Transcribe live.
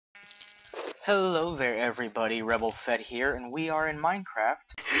Hello there everybody, Rebel Fed here, and we are in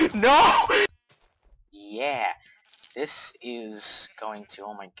Minecraft. No! Yeah, this is going to,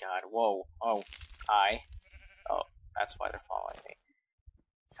 oh my god, whoa, oh, hi. Oh, that's why they're following me.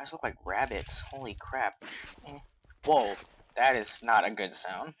 You guys look like rabbits, holy crap. Whoa, that is not a good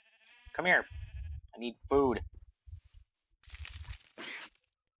sound. Come here, I need food.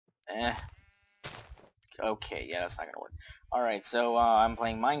 Okay, yeah, that's not gonna work. Alright, so I'm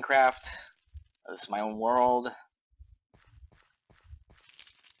playing Minecraft. This is my own world.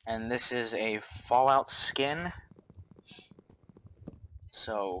 And this is a Fallout skin.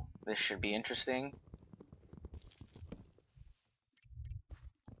 So, this should be interesting.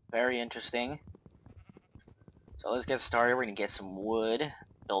 Very interesting. So let's get started. We're gonna get some wood,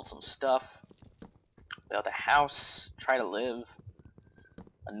 build some stuff, build a house, try to live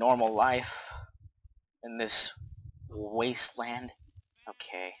a normal life in this wasteland.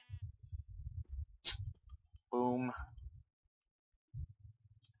 Okay. Boom.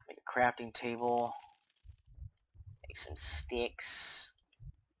 Make a crafting table. Make some sticks.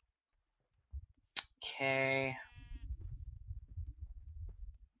 Okay.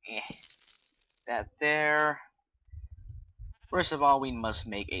 That there. First of all, we must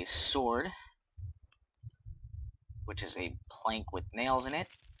make a sword, which is a plank with nails in it.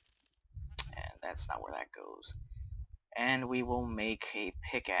 And that's not where that goes. And we will make a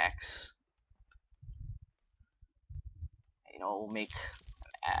pickaxe. You know, we'll make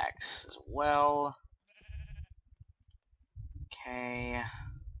an axe as well. Okay.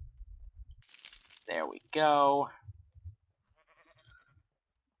 There we go.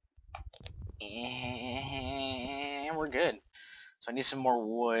 And we're good. So I need some more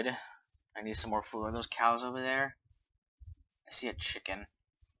wood. I need some more food. Are those cows over there? I see a chicken,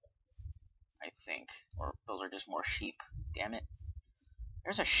 I think. Or those are just more sheep. Damn it.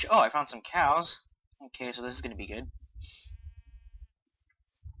 There's a oh, I found some cows. Okay, so this is going to be good.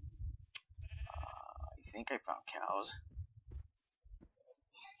 I think I found cows.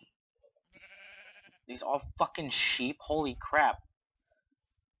 These all fucking sheep? Holy crap.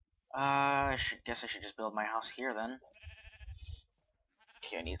 Guess I should just build my house here then.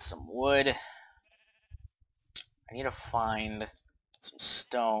 Okay, I need some wood. I need to find some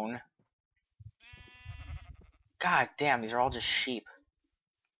stone. God damn, these are all just sheep.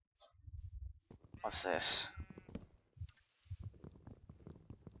 What's this?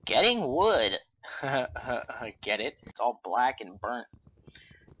 Getting wood. Get it? It's all black and burnt.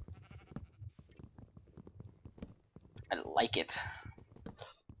 I like it.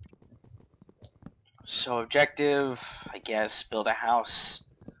 So objective, I guess, build a house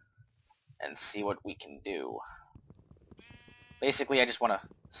and see what we can do. Basically, I just want to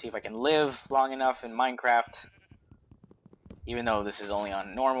see if I can live long enough in Minecraft. Even though this is only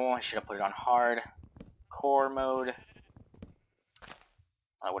on normal, I should have put it on hard. Core mode.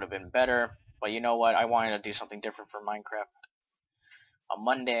 That would have been better. But you know what? I wanted to do something different for Minecraft on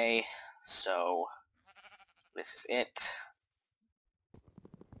Monday. So, this is it.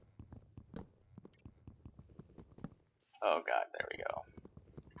 Oh god, there we go.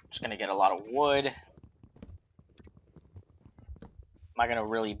 Just gonna get a lot of wood. Am I gonna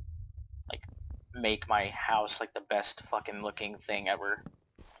really, like, make my house, like, the best fucking looking thing ever?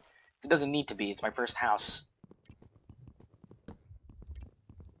 It doesn't need to be. It's my first house.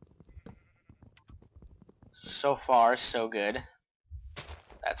 So far, so good.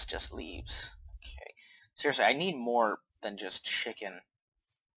 That's just leaves. Okay. Seriously, I need more than just chicken.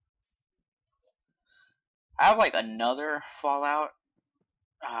 I have, like, another Fallout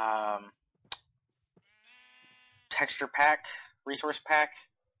texture pack, resource pack.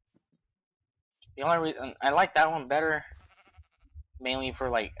 The only reason I like that one better, mainly for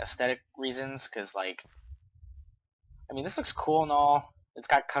like aesthetic reasons, because like, I mean, this looks cool and all. It's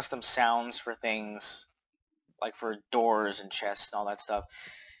got custom sounds for things, like for doors and chests and all that stuff.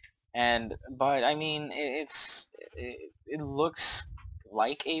 But I mean, it looks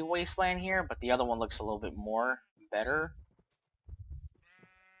like a wasteland here, but the other one looks a little bit more better.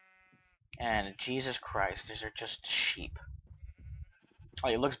 And Jesus Christ, these are just sheep.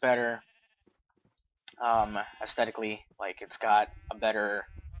 Like, it looks better aesthetically. Like, it's got a better,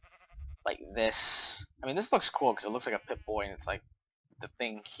 like, this. I mean, this looks cool because it looks like a Pip-Boy, and it's like the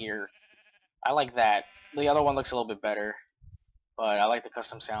thing here. I like that. The other one looks a little bit better, but I like the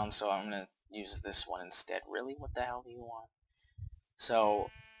custom sound, so I'm gonna use this one instead. Really? What the hell do you want?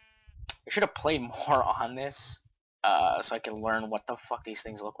 So, I should have played more on this, so I can learn what the fuck these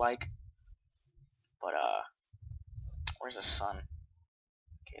things look like. But, where's the sun?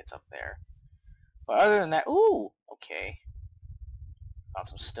 Okay, it's up there. But other than that, ooh, okay. Found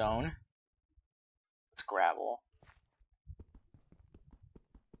some stone. It's gravel.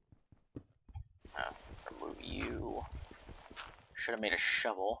 Remove you. Should have made a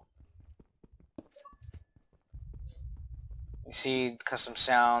shovel. You see custom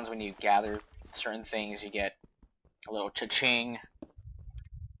sounds when you gather certain things, you get a little cha-ching.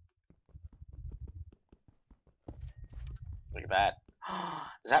 Look at that.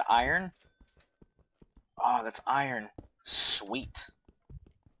 Is that iron? Oh, that's iron. Sweet.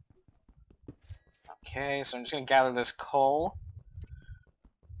 Okay, so I'm just gonna gather this coal.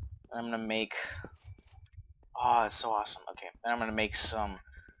 I'm gonna make... Oh, that's so awesome. Okay, then I'm gonna make some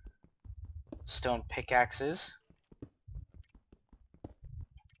stone pickaxes.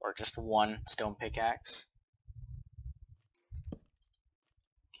 Or just one stone pickaxe. Okay,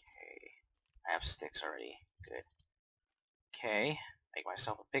 I have sticks already. Good. Okay, make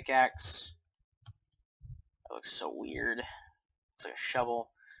myself a pickaxe. That looks so weird. It's like a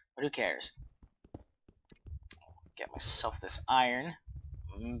shovel, but who cares? Get myself this iron.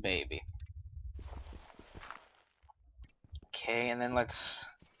 Baby. Okay, and then let's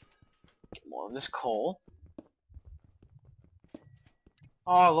get more of this coal.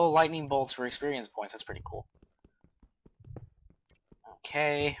 Oh, little lightning bolts for experience points. That's pretty cool.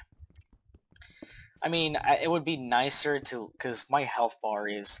 Okay. I mean, it would be nicer to... because my health bar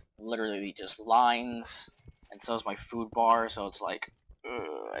is literally just lines, and so is my food bar, so it's like,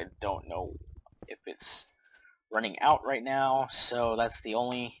 I don't know if it's running out right now, so that's the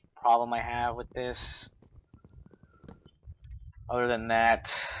only problem I have with this. Other than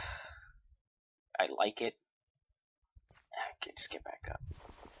that, I like it. Okay, just get back up.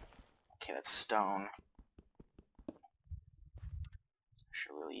 Okay, that's stone. I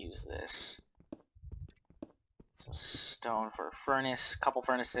should really use this. Some stone for a furnace, couple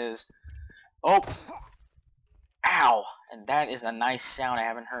furnaces. Oh! Ow! And that is a nice sound I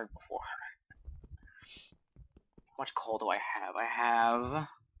haven't heard before. How much coal do I have? I have...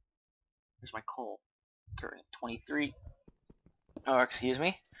 Where's my coal? 23. Oh, excuse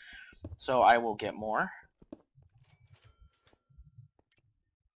me. So I will get more.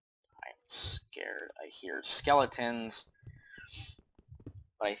 I'm scared. I hear skeletons.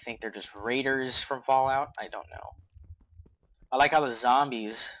 But I think they're just raiders from Fallout. I don't know. I like how the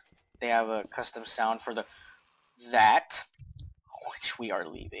zombies, they have a custom sound for that, which we are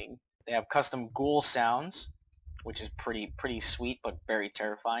leaving. They have custom ghoul sounds, which is pretty sweet, but very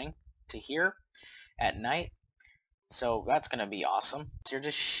terrifying to hear at night. So that's gonna be awesome. They're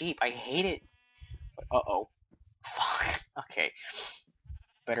just sheep. I hate it. Uh-oh. Fuck. Okay.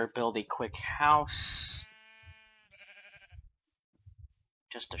 Better build a quick house.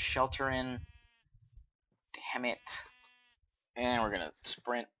 Just to shelter in. Damn it. And we're gonna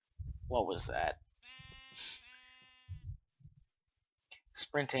sprint. What was that?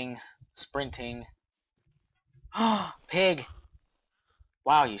 Sprinting. Sprinting. Pig!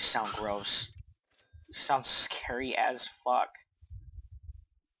 Wow, you sound gross. You sound scary as fuck.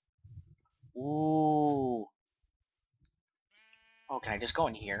 Ooh. Oh, can I just go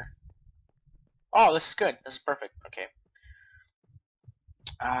in here? Oh, this is good. This is perfect. Okay.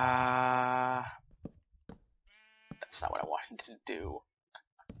 That's not what I wanted to do.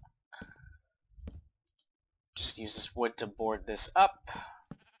 Just use this wood to board this up.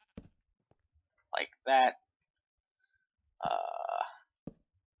 Like that.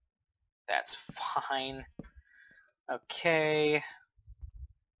 That's fine. Okay.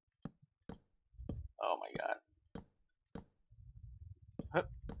 Oh my god. Hup,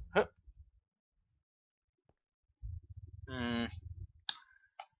 hup. And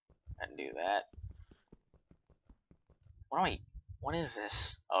do that. What is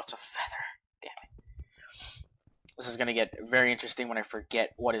this? Oh, it's a feather. Damn it. This is gonna get very interesting when I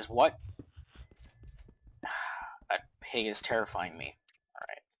forget what is what. That pig is terrifying me.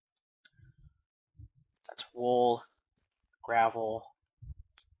 Alright. That's wool. Gravel.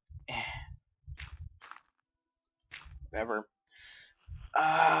 Whatever.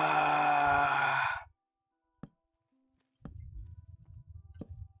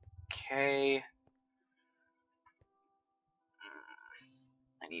 Okay.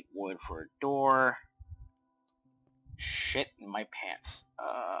 I need wood for a door. Shit in my pants.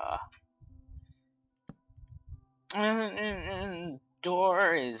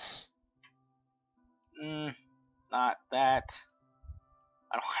 Door is... not that.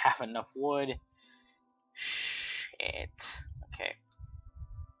 I don't have enough wood. Shit. Okay.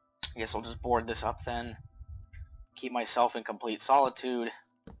 I guess I'll just board this up then. Keep myself in complete solitude.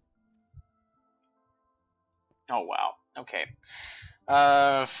 Oh wow. Okay.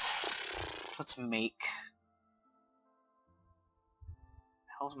 Let's make...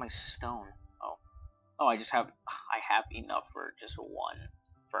 How's my stone? Oh, I have enough for just one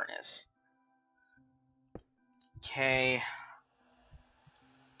furnace. Okay.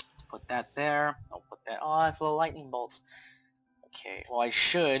 Let's put that there. I'll put that on. It's little lightning bolts. Okay, well I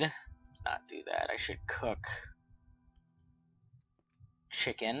should not do that. I should cook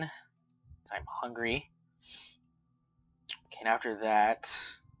chicken. I'm hungry. Okay, and after that,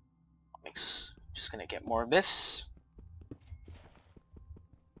 just gonna get more of this.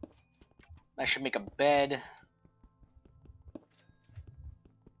 I should make a bed.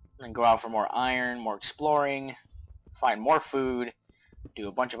 And then go out for more iron, more exploring, find more food, do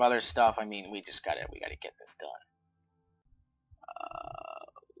a bunch of other stuff. I mean, we gotta get this done.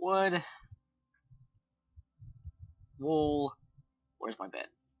 Wood. Wool. Where's my bed?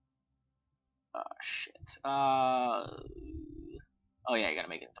 Oh, shit. Oh yeah, I gotta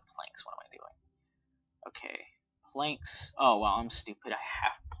make it into planks. What am I doing? Okay. Planks. Oh, well, I'm stupid. I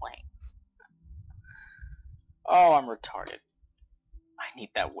have planks. Oh, I'm retarded. I need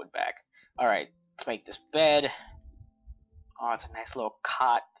that wood back. Alright, let's make this bed. Oh, it's a nice little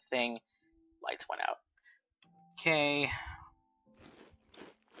cot thing. Lights went out. Okay.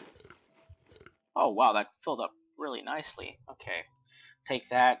 Oh, wow, that filled up really nicely. Okay. Take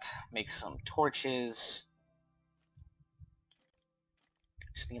that, make some torches.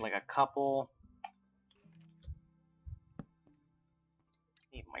 Just need like a couple.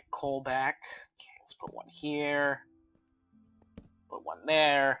 Need my coal back. Okay, let's put one here. Put one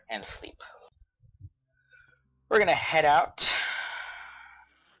there, and sleep. We're gonna head out.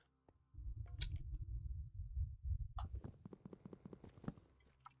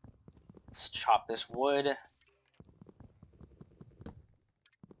 Let's chop this wood.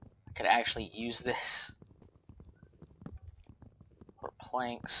 I could actually use this for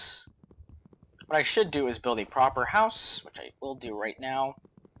planks. What I should do is build a proper house, which I will do right now.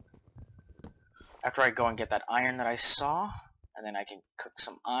 After I go and get that iron that I saw, and then I can cook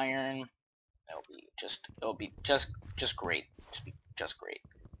some iron. It'll be just great. Just great.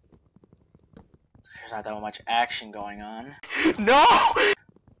 There's not that much action going on. No!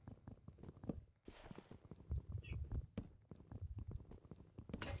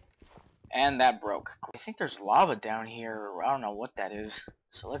 And that broke. I think there's lava down here. I don't know what that is.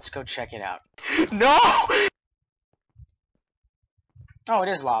 So let's go check it out. No! Oh, it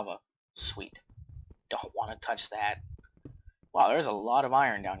is lava. Sweet. Don't want to touch that. Wow, there's a lot of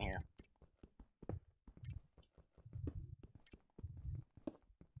iron down here.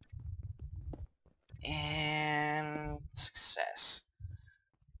 And success.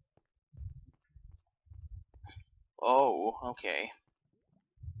 Oh, okay.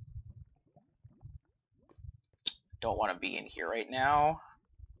 Don't want to be in here right now.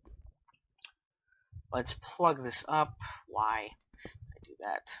 Let's plug this up. Why did I do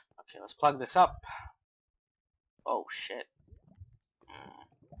that? Okay, let's plug this up. Oh, shit.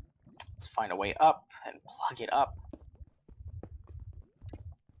 Let's find a way up and plug it up.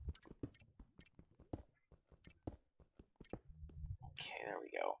 Okay, there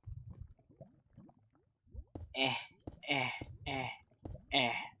we go. Okay.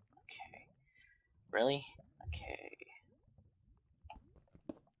 Really? Okay.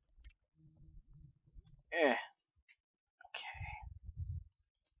 Okay.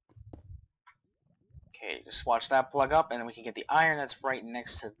 Okay, just watch that plug up, and then we can get the iron that's right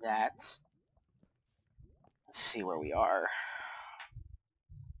next to that. Let's see where we are.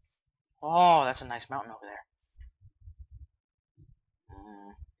 Oh, that's a nice mountain over there.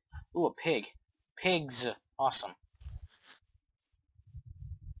 Ooh, a pig. Pigs. Awesome.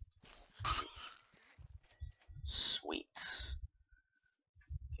 Sweet.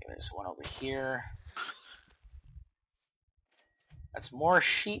 Okay, there's one over here. That's more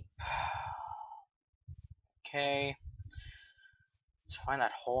sheep. Okay. Let's find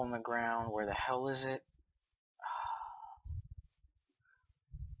that hole in the ground. Where the hell is it?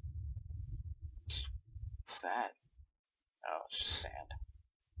 What's that? Oh, it's just sand.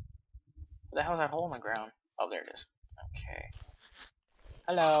 Where the hell is that hole in the ground? Oh, there it is. Okay.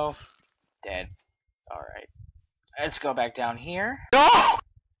 Hello. Dead. Alright. Let's go back down here. No!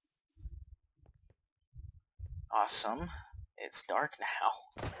 Awesome. It's dark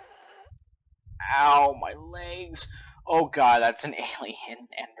now. Ow, my legs. Oh god, that's an alien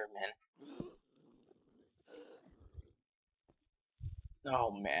Enderman.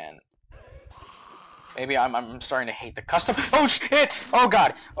 Oh man. Maybe I'm starting to hate the custom. Oh shit! Oh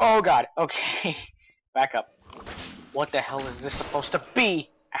god! Oh god! Okay. Back up. What the hell is this supposed to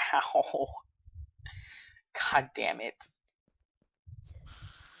be? Ow. God damn it.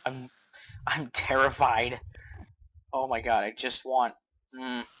 I'm terrified. Oh my god, I just want...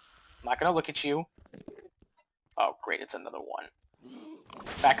 I'm not gonna look at you. Oh, great, it's another one.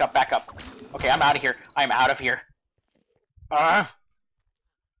 Back up, back up. Okay, I'm out of here. I'm out of here. Oh,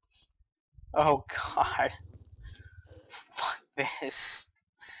 God. Fuck this.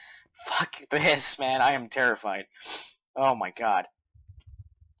 Fuck this, man. I am terrified. Oh, my God.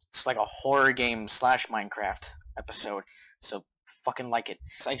 It's like a horror game / Minecraft episode. So, fucking like it.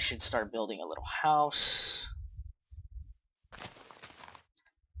 So I should start building a little house.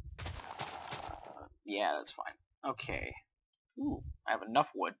 Yeah, that's fine. Okay. Ooh, I have enough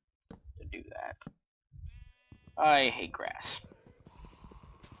wood to do that. I hate grass.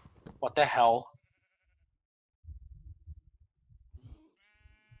 What the hell?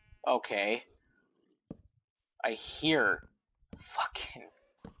 Okay. I hear fucking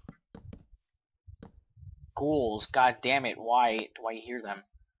ghouls. God damn it, why do I hear them?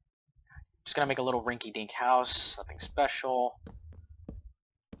 Just gonna make a little rinky-dink house. Nothing special.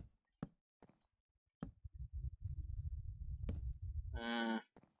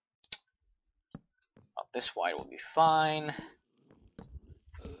 About this wide will be fine.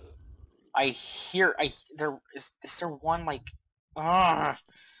 Is there one, like... Yeah,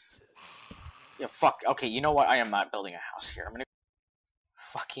 fuck. Okay, you know what? I am not building a house here. I'm gonna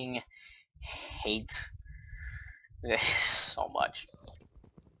fucking hate this so much.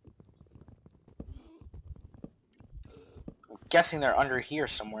 I'm guessing they're under here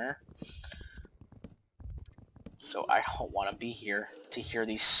somewhere. So I don't want to be here to hear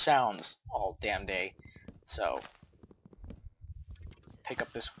these sounds all damn day. So, pick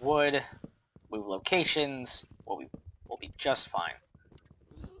up this wood, move locations, we'll be just fine.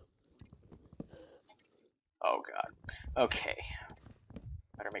 Oh god. Okay.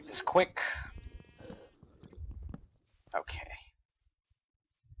 Better make this quick. Okay.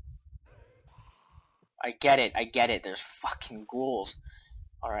 I get it, there's fucking ghouls.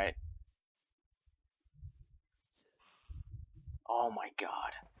 Alright. Oh my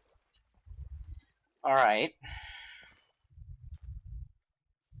god. Alright.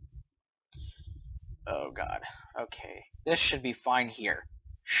 Oh god. Okay. This should be fine here.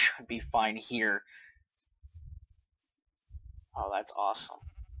 Should be fine here. Oh, that's awesome.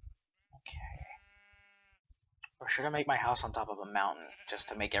 Okay. Or should I make my house on top of a mountain, just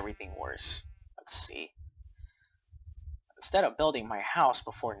to make everything worse? Let's see. Instead of building my house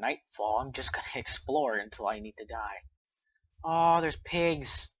before nightfall, I'm just gonna explore until I need to die. Oh, there's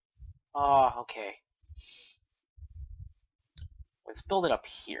pigs! Oh, okay. Let's build it up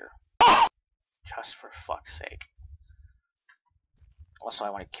here. Just for fuck's sake. Also, I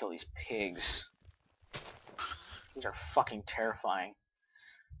want to kill these pigs. These are fucking terrifying.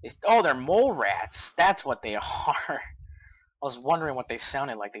 Oh, they're mole rats! That's what they are! I was wondering what they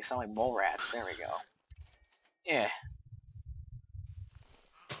sounded like. They sound like mole rats. There we go. Yeah.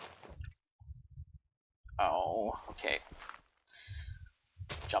 Oh, okay.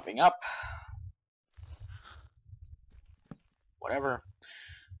 Jumping up. Whatever.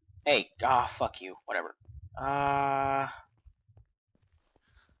 Hey, fuck you. Whatever. Let's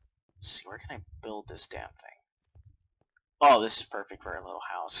see, where can I build this damn thing? Oh, this is perfect for a little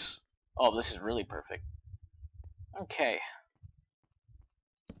house. Oh, this is really perfect. Okay.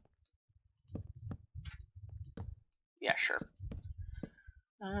 Yeah, sure.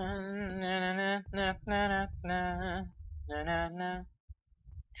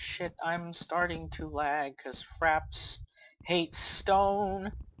 Shit, I'm starting to lag, cause Fraps hates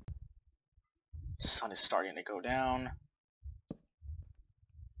stone. Sun is starting to go down.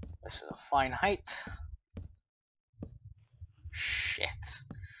 This is a fine height. Shit.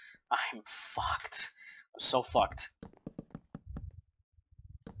 I'm fucked. I'm so fucked.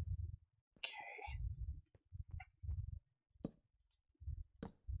 Okay.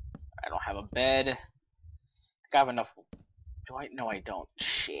 I don't have a bed. I think I have enough. Do I? No, I don't.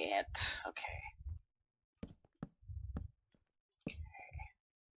 Shit. Okay.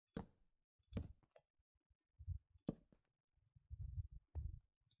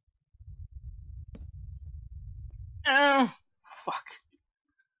 Oh, fuck.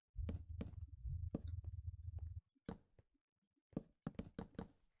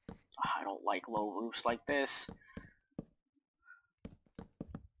 I don't like low roofs like this.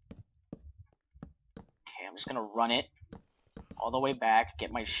 Okay, I'm just gonna run it all the way back,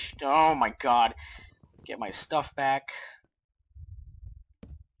 get my oh my god, get my stuff back,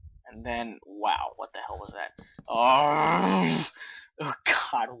 and then, wow, what the hell was that? Oh, oh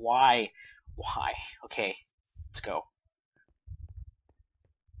god, why? Why? Okay, let's go.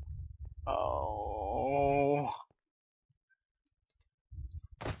 Oh.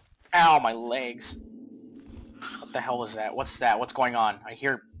 Ow, my legs. What the hell was that? What's that? What's going on? I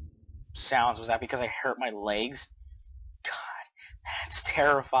hear sounds. Was that because I hurt my legs? That's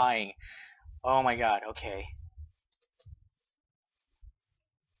terrifying. Oh my god, okay.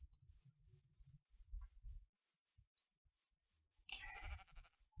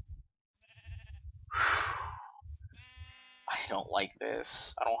 I don't like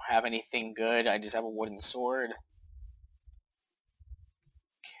this. I don't have anything good. I just have a wooden sword.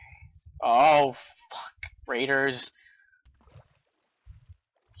 Oh, fuck. Raiders.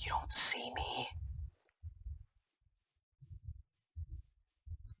 You don't see me.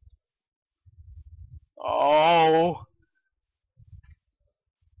 Oh.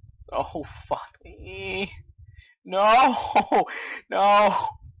 Oh, fuck me. No. No.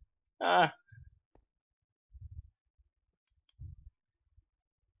 Uh.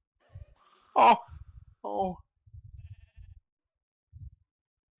 Oh. Oh.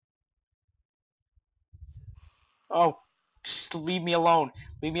 Oh. Just leave me alone.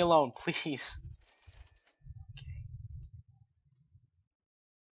 Leave me alone, please.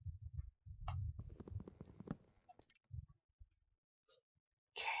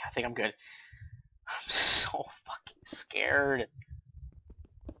 Okay, I think I'm good. I'm so fucking scared.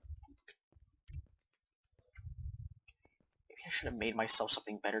 Maybe I should have made myself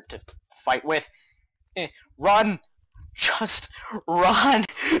something better to fight with. Run! Just run!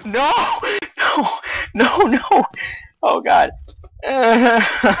 No! No! No, no! Oh god.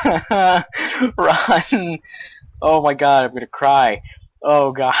 Run! Oh my god, I'm gonna cry.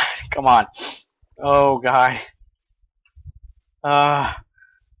 Oh god, come on. Oh god.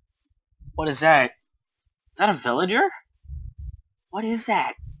 What is that? Is that a villager? What is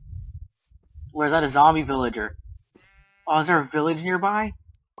that? Or is that a zombie villager? Oh, is there a village nearby?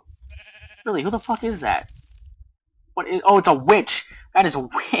 Really, who the fuck is that? What is... Oh, it's a witch! That is a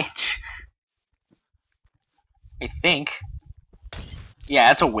witch! I think. Yeah,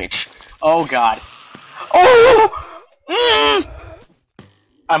 that's a witch. Oh god. Oh!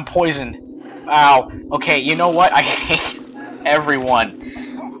 I'm poisoned. Ow. Okay, you know what? I hate everyone.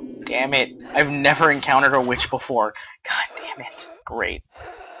 Damn it. I've never encountered a witch before. God damn it. Great.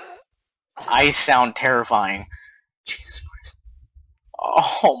 I sound terrifying. Jesus Christ.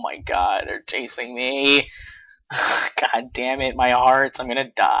 Oh my god, they're chasing me. God damn it, my hearts. I'm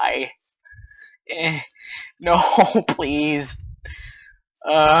gonna die. No, please.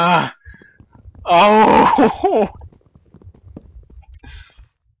 Oh!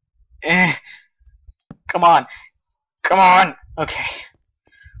 Come on. Come on. Okay.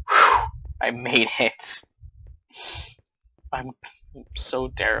 Whew. I made it. I'm so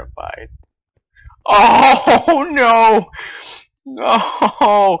terrified. Oh no!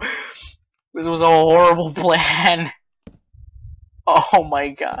 No! This was a horrible plan. Oh my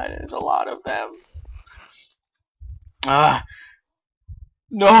god, there's a lot of them.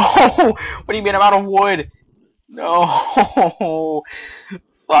 No! What do you mean I'm out of wood? No!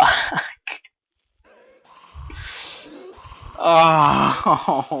 Fuck.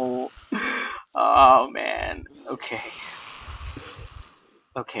 Oh. Oh man. Okay.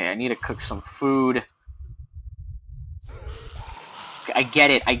 Okay, I need to cook some food. Okay, I get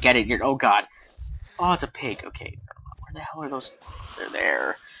it. I get it. You're. Oh god. Oh, it's a pig. Okay. Where the hell are those? They're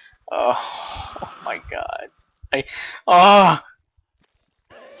there. Oh my god. Oh.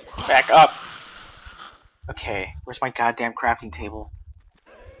 Back up. Okay. Where's my goddamn crafting table?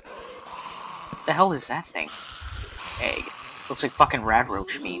 What the hell is that thing? Egg. Looks like fucking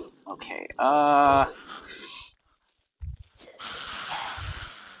radroach meat. Okay.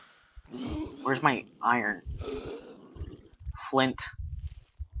 Where's my iron? Flint.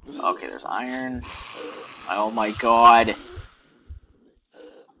 Okay, there's iron. Oh my god.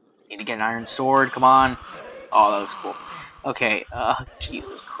 Need to get an iron sword, come on. Oh, that was cool. Okay,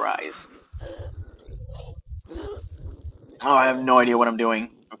 Jesus Christ. Oh, I have no idea what I'm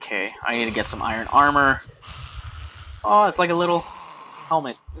doing. Okay, I need to get some iron armor. Oh, it's like a little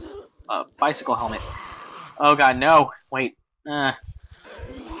helmet. Bicycle helmet. Oh god, no. Wait. Here.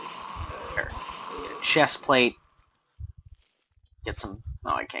 Get a chest plate. Get some...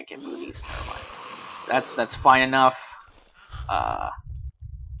 Oh, I can't get booties. Never mind. That's fine enough.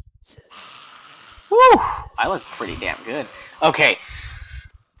 Whew! I look pretty damn good. Okay.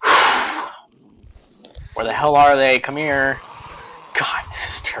 Where the hell are they? Come here. God,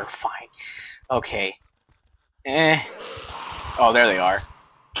 this is terrifying. Okay. Oh, there they are.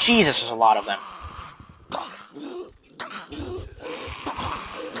 Jesus, there's a lot of them.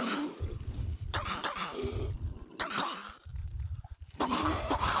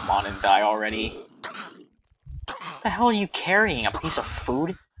 Come on and die already. What the hell are you carrying? A piece of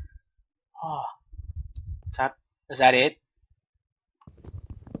food? Oh. Is that it?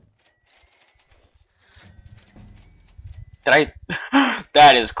 Did I?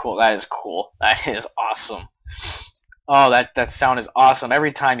 That is cool. That is cool. That is awesome. Oh, that sound is awesome.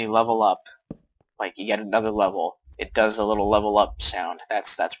 Every time you level up, like you get another level, it does a little level up sound.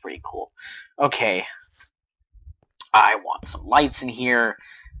 That's pretty cool. Okay. I want some lights in here.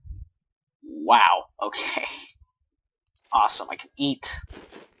 Wow. Okay. Awesome. I can eat.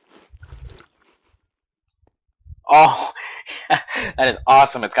 Oh, that is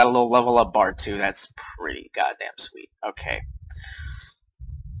awesome. It's got a little level up bar too. That's pretty goddamn sweet. Okay.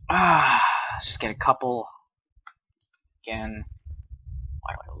 Let's just get a couple. Again.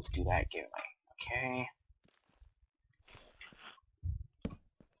 Why do I always do that? Get away. Okay.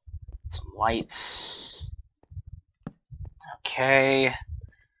 Some lights. Okay.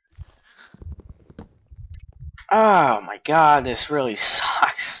 Oh my god, this really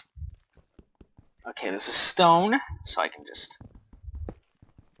sucks. Okay, this is stone, so I can just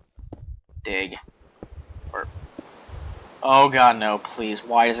dig. Or oh god, no, please.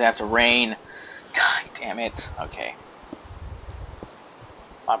 Why does it have to rain? God damn it. Okay.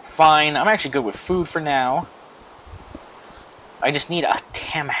 I'm fine. I'm actually good with food for now. I just need a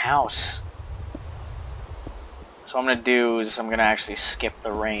damn house. So what I'm gonna do is I'm gonna actually skip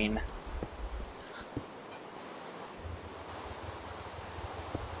the rain.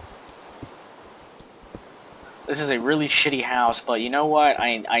 This is a really shitty house, but you know what?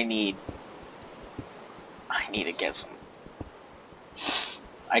 I need to get some.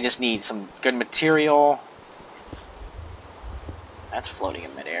 I just need some good material. That's floating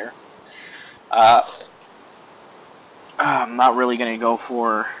in midair. I'm not really gonna go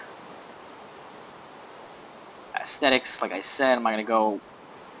for aesthetics, like I said. I'm not gonna go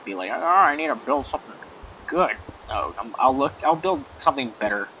be like, oh, I need to build something good. No, I'll build something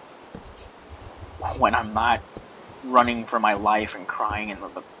better when I'm not running for my life and crying in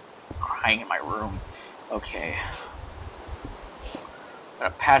my room. Okay. I'm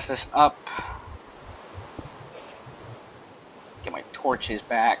gonna pass this up. Get my torches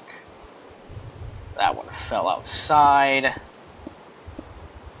back. That one fell outside.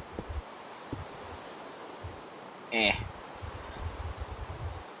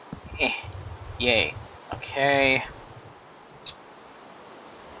 Yay. Okay.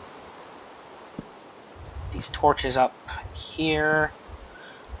 These torches up here.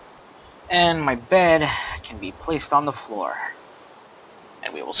 And my bed can be placed on the floor.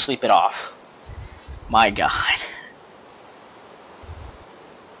 And we will sleep it off. My god.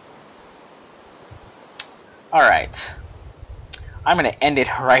 Alright. I'm going to end it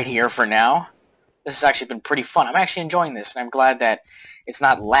right here for now. This has actually been pretty fun. I'm actually enjoying this, and I'm glad that it's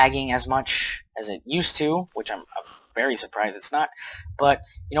not lagging as much as it used to, which I'm very surprised it's not. But,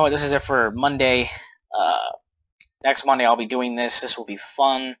 you know what, this is it for Monday. Next Monday I'll be doing this. This will be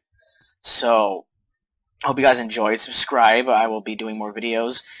fun. So, hope you guys enjoyed. Subscribe. I will be doing more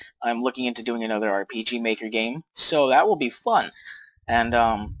videos. I'm looking into doing another RPG Maker game, so that will be fun. And,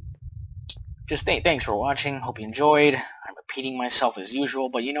 just thanks for watching. Hope you enjoyed. I'm repeating myself as usual,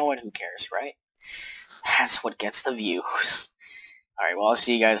 but you know what? Who cares, right? That's what gets the views. Alright, well, I'll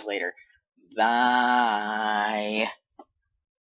see you guys later. Bye.